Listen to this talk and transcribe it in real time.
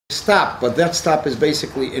stop, but that stop is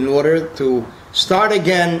basically in order to start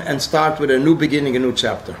again and start with a new beginning, a new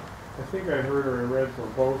chapter. I think I heard or I read for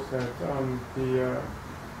both that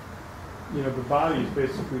the body is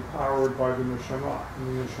basically powered by the neshama, and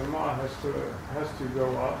the neshama has to go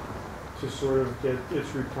up to sort of get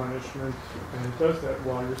its replenishment, and it does that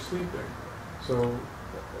while you're sleeping. So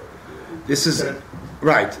this is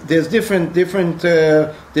right. There's different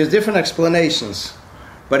explanations,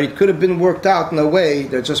 but it could have been worked out in a way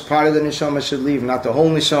that just part of the neshama should leave, not the whole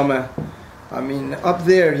neshama. I mean, up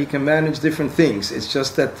there he can manage different things. It's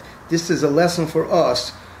just that this is a lesson for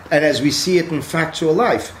us, and as we see it in factual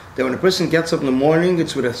life, that when a person gets up in the morning,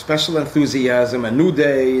 it's with a special enthusiasm, a new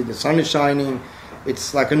day, the sun is shining.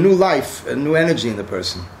 It's like a new life, a new energy in the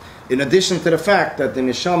person. In addition to the fact that the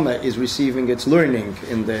neshama is receiving its learning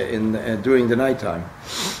during the nighttime.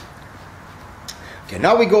 Okay,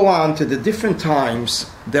 now we go on to the different times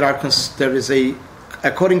that there is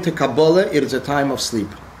according to Kabbalah, it is a time of sleep.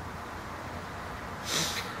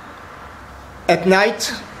 At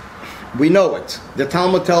night, we know it. The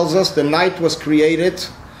Talmud tells us the night was created.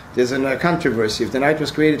 There's a controversy if the night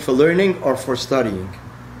was created for learning or for studying.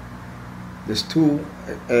 There's two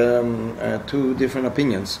different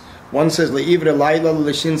opinions. One says le'ivre laila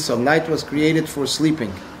l'shinsa, night was created for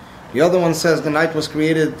sleeping. The other one says the night was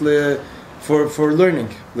created for learning,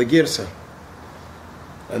 le'girsa.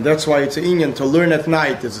 And that's why it's an inyan to learn at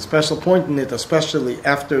night. There's a special point in it, especially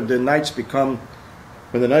after when the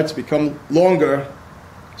nights become longer.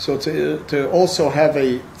 So to also have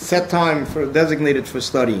a set time designated for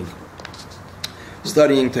studying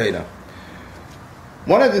Torah.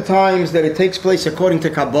 One of the times that it takes place according to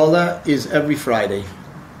Kabbalah is every Friday.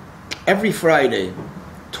 Every Friday,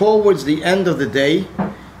 towards the end of the day,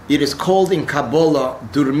 it is called in Kabbalah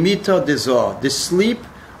Durmita de Zoh, the sleep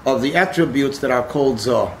of the attributes that are called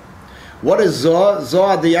Zoh. What is Zoh? Zoh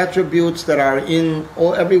are the attributes that are in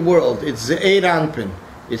every world. It's Ze'er Anpin.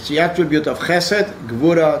 It's the attribute of Chesed,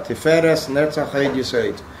 Gvura, Tiferes, Netzach, Heid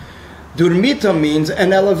Yisayid. Durmita means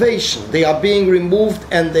an elevation. They are being removed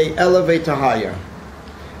and they elevate to higher.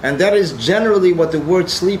 And that is generally what the word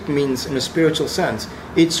sleep means in a spiritual sense.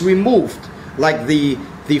 It's removed. Like the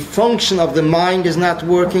function of the mind is not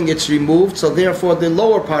working, it's removed, so therefore the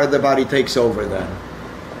lower part of the body takes over then.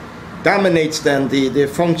 Dominates then the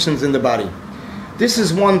functions in the body. This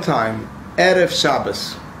is one time, Erev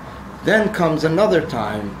Shabbos. Then comes another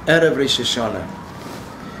time, Erev Rosh HaShana.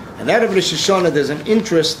 And Erev Rosh HaShana, there's an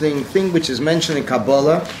interesting thing which is mentioned in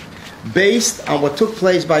Kabbalah, based on what took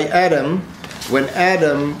place by Adam, when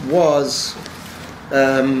Adam was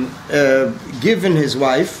given his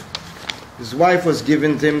wife. His wife was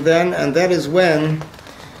given to him then, and that is when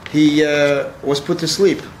he was put to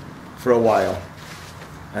sleep for a while.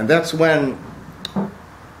 And that's when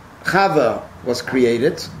Chava was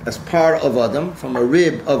created as part of Adam, from a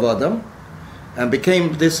rib of Adam, and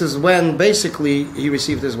this is when basically he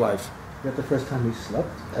received his wife. Is that the first time he slept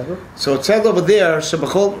ever? So it said over there,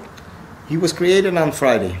 he was created on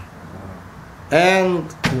Friday.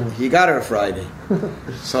 And he got her Friday.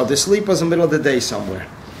 So the sleep was in the middle of the day somewhere.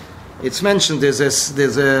 It's mentioned, there's in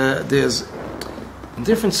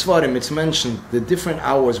different Svarim, it's mentioned the different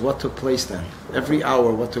hours, what took place then. Every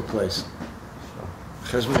hour, what took place.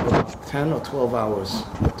 10 or 12 hours,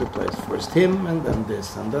 what took place. First him, and then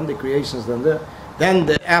this, and then the creations, then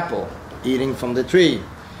the apple, eating from the tree.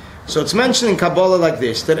 So it's mentioned in Kabbalah like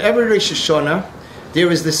this, that every Rosh Hashanah, there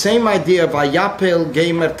is the same idea of Vayapel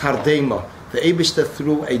Gamer Tardema. The Eibishter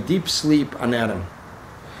threw a deep sleep on Adam.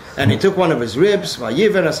 And he took one of his ribs,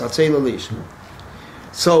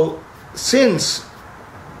 so since,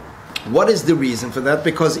 what is the reason for that?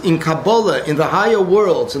 Because in Kabbalah, in the higher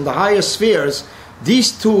worlds, in the higher spheres,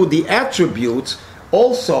 these two, the attributes,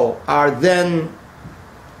 also are then,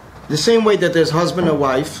 the same way that there's husband and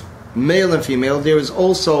wife, male and female, there is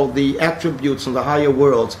also the attributes in the higher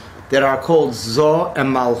worlds that are called Zoh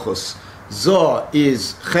and Malchus. Zoh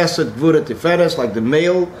is Chesed, Gvura, Tiferes, like the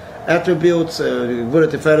male attributes. Gvura,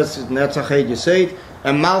 Tiferes is Netzach, Heid Yisayid,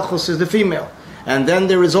 and Malchus is the female. And then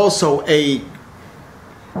there is also they're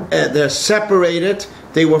separated.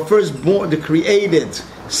 They were first born, the created,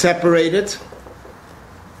 separated.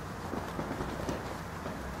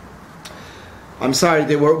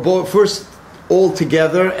 They were first all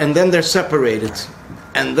together, and then they're separated.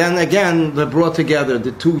 And then again, they're brought together,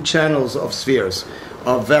 the two channels of spheres,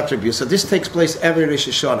 of attributes. So this takes place every Rosh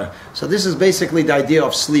Hashanah. So this is basically the idea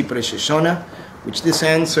of sleep Rosh Hashanah, which this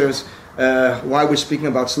answers why we're speaking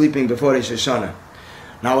about sleeping before Rosh Hashanah.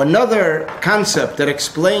 Now another concept that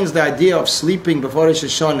explains the idea of sleeping before Rosh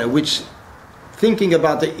Hashanah, which thinking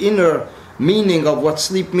about the inner meaning of what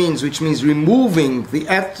sleep means, which means removing the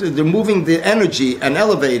energy and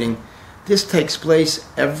elevating, this takes place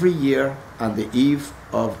every year on the eve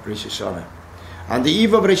of Rosh HaShana. On the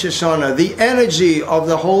eve of Rosh HaShana, the energy of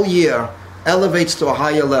the whole year elevates to a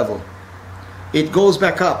higher level. It goes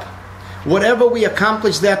back up. Whatever we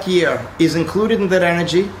accomplish that year is included in that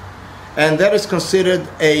energy, and that is considered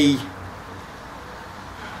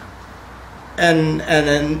an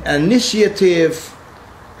initiative,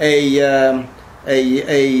 a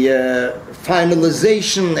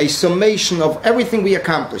finalization, a summation of everything we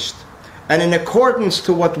accomplished. And in accordance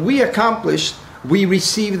to what we accomplished, we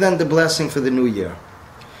receive then the blessing for the new year.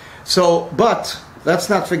 So, but let's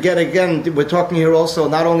not forget again, we're talking here also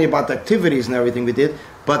not only about the activities and everything we did,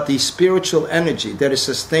 but the spiritual energy that is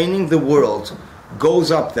sustaining the world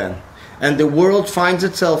goes up then. And the world finds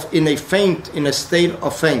itself in a state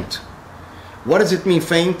of faint. What does it mean,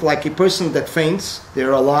 faint? Like a person that faints,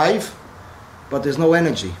 they're alive, but there's no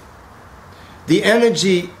energy. The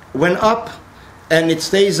energy went up, and it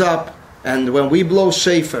stays up, and when we blow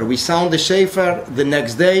shofar, we sound the shofar the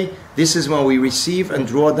next day, this is when we receive and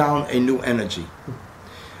draw down a new energy.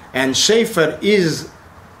 And shofar is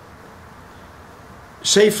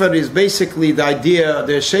basically the idea,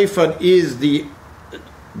 the shofar is the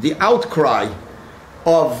outcry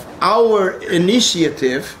of our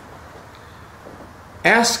initiative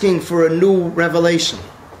asking for a new revelation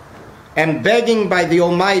and begging by the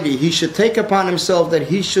Almighty He should take upon Himself that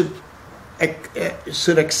He should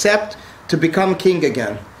accept to become king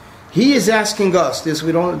again. He is asking us, this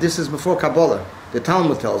is before Kabbalah, the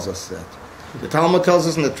Talmud tells us that. The Talmud tells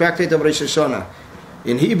us in the tractate of Rosh HaShana,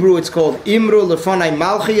 in Hebrew it's called Imru lefanai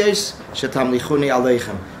malchiyes shetamlichuni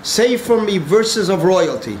aleichem. Say for me verses of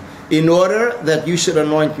royalty in order that you should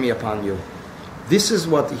anoint me upon you. This is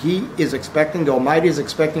what He is expecting, the Almighty is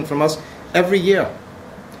expecting from us every year.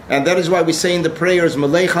 And that is why we say in the prayers, reign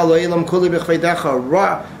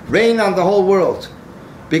on the whole world.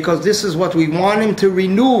 Because this is what we want Him to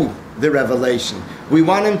renew the revelation. We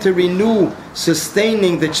want Him to renew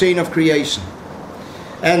sustaining the chain of creation.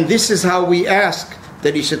 And this is how we ask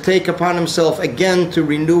that He should take upon Himself again to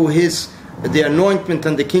renew the anointment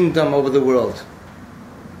and the kingdom over the world.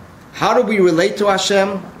 How do we relate to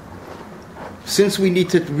Hashem? Since we need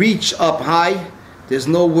to reach up high, there's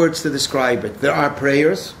no words to describe it. There are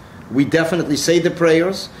prayers. We definitely say the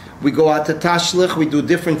prayers. We go out to Tashlich, we do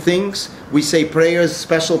different things. We say prayers,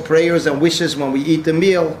 special prayers and wishes when we eat the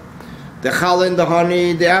meal. The challah in the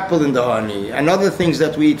honey, the apple in the honey, and other things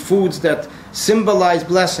that we eat, foods that symbolize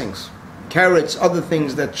blessings. Carrots, other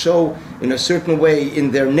things that show in a certain way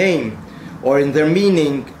in their name or in their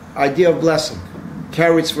meaning, idea of blessing.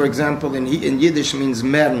 Carrots, for example, in Yiddish means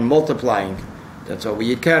mern, multiplying. That's why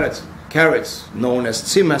we eat carrots. Carrots, known as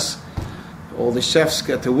tzimas. All the chefs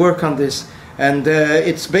get to work on this. And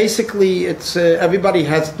it's basically, everybody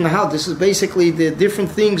has it now. This is basically the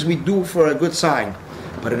different things we do for a good sign.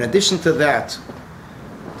 But in addition to that,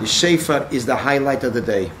 the shofar is the highlight of the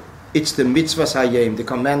day. It's the mitzvahs hayom, the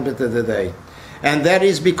commandment of the day. And that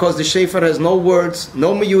is because the shofar has no words,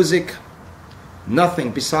 no music,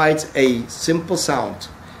 nothing besides a simple sound.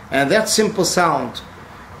 And that simple sound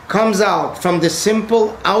comes out from the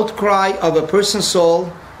simple outcry of a person's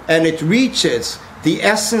soul, and it reaches the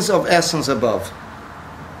essence of essence above.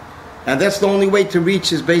 And that's the only way to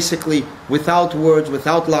reach, is basically without words,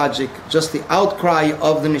 without logic, just the outcry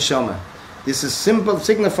of the neshama. This is simple,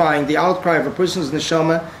 signifying the outcry of a person's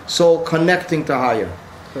neshama, soul connecting to higher.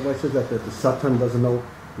 So why says that the Satan doesn't know,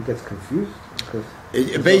 he gets confused? Because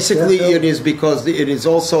it is because it is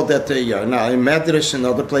also that now in Medrash and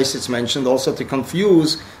other places it's mentioned also to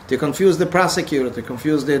confuse the prosecutor, to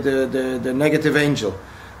confuse the negative angel.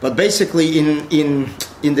 But basically, in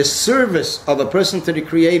the service of a person to the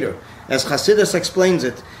Creator, as Chassidus explains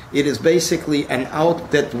it, it is basically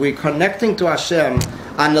that we're connecting to Hashem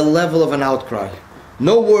on the level of an outcry.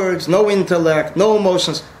 No words, no intellect, no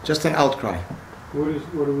emotions, just an outcry.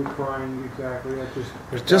 What are we crying exactly?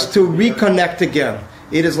 Just to reconnect again.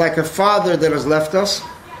 It is like a father that has left us,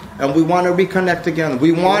 and we want to reconnect again.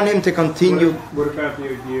 We want him to continue. What about the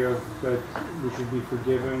idea that we should be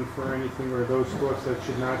forgiven for anything, or those thoughts that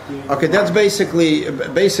should not be? Okay, that's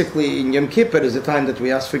basically in Yom Kippur is the time that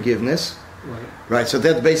we ask forgiveness. Right. So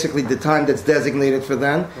that's basically the time that's designated for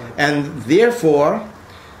that. Right. And therefore,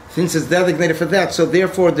 since it's designated for that, so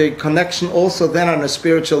therefore the connection also then on a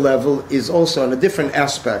spiritual level is also on a different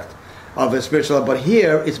aspect of a spiritual level. But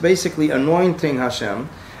here it's basically anointing Hashem.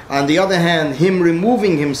 On the other hand, Him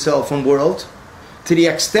removing Himself from world to the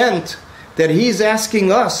extent that He's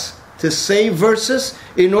asking us to say verses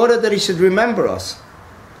in order that He should remember us.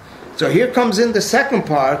 So here comes in the second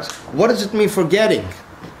part. What does it mean forgetting?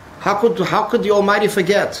 How could the Almighty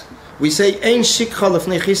forget? We say, Ein shikcha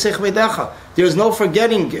lefnei chisech v'decha. There is no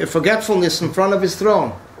forgetfulness in front of His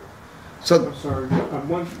throne. So, I'm sorry, I'm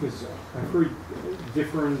wondering, because I've heard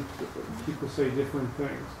different people say different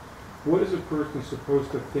things. What is a person supposed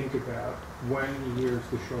to think about when he hears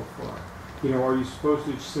the shofar? You know, are you supposed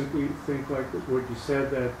to simply think like what you said,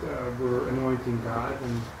 that we're anointing God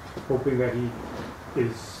and hoping that He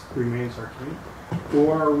remains our King?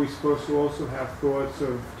 Or are we supposed to also have thoughts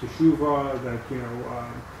of teshuvah, that, you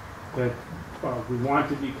know, that we want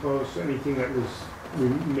to be close, anything that was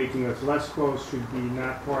making us less close should be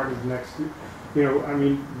not part of next, you know, I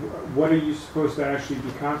mean, what are you supposed to actually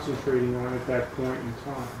be concentrating on at that point in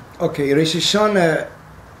time? okay, Rosh HaShana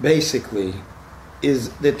basically is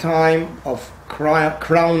the time of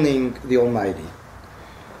crowning the Almighty.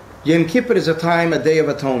 Yom Kippur is a day of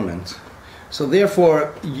atonement. So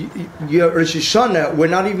therefore, your Rosh Hashanah, we're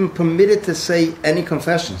not even permitted to say any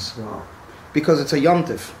confessions. Wow. Because it's a Yom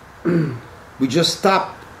Tiv. We just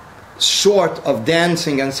stop short of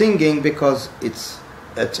dancing and singing because it's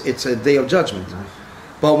a day of judgment. Nice.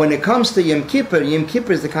 But when it comes to Yom Kippur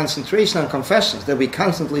is the concentration on confessions that we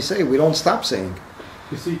constantly say, we don't stop saying.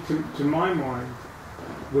 You see, to my mind,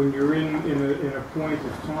 when you're in a point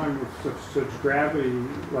of time with such gravity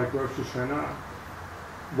like Rosh Hashanah,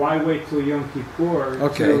 why wait till Yom Kippur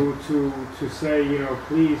to say, you know,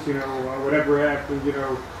 please, you know, whatever happened, you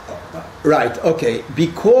know. Right, okay.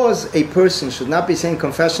 Because a person should not be saying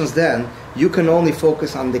confessions then, you can only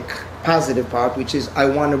focus on the positive part, which is, I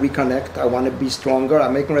want to reconnect, I want to be stronger,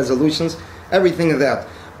 I'm making resolutions, everything of that.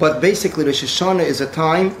 But basically, Rosh Hashanah is a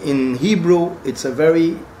time, in Hebrew, it's a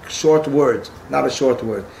very short word, not a short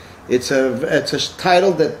word. It's a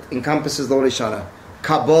title that encompasses the Rosh Hashanah.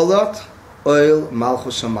 Kabbalat Oil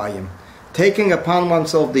Malchus Shamayim. Taking upon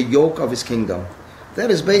oneself the yoke of His kingdom. That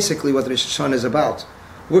is basically what Rosh Hashanah is about.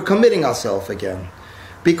 We're committing ourselves again.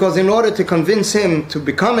 Because in order to convince Him to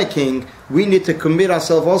become a king, we need to commit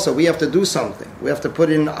ourselves also. We have to do something. We have to put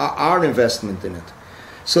in our investment in it.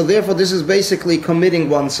 So therefore, this is basically committing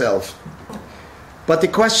oneself. But the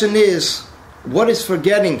question is, what is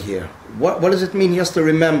forgetting here? What does it mean He has to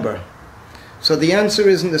remember? So the answer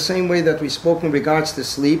is in the same way that we spoke in regards to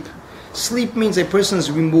sleep. Sleep means a person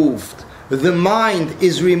is removed. The mind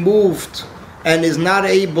is removed and is not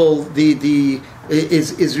able,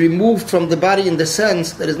 is removed from the body in the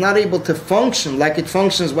sense that is not able to function like it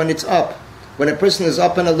functions when it's up, when a person is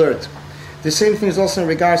up and alert. The same thing is also in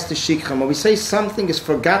regards to shikha. When we say something is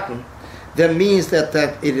forgotten, that means that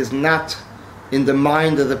it is not in the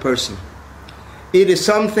mind of the person. It is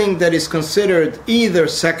something that is considered either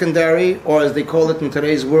secondary, or as they call it in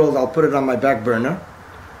today's world, I'll put it on my back burner,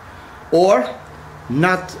 or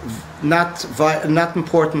not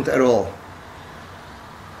important at all.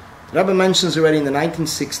 The Rebbe mentions already in the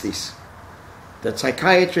 1960s that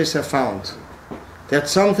psychiatrists have found that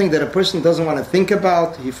something that a person doesn't want to think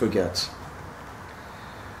about, he forgets.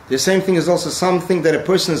 The same thing is also something that a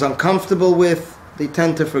person is uncomfortable with, they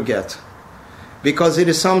tend to forget. Because it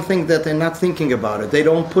is something that they're not thinking about it. They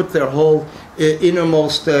don't put their whole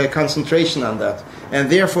innermost concentration on that. And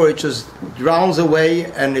therefore it just drowns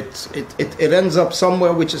away, and it ends up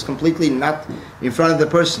somewhere which is completely not in front of the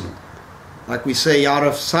person. Like we say, out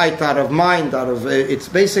of sight, out of mind, it's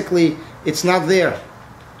basically, it's not there.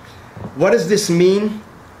 What does this mean?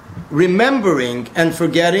 Remembering and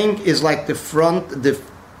forgetting is like the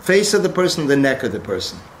face of the person, the neck of the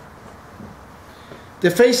person. The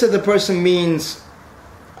face of the person means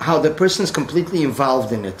how the person is completely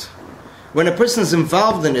involved in it. When a person is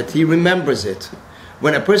involved in it, he remembers it.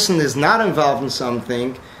 When a person is not involved in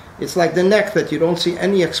something, it's like the neck, that you don't see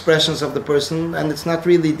any expressions of the person, and it's not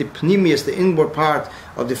really the pneumius, the inward part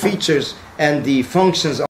of the features and the functions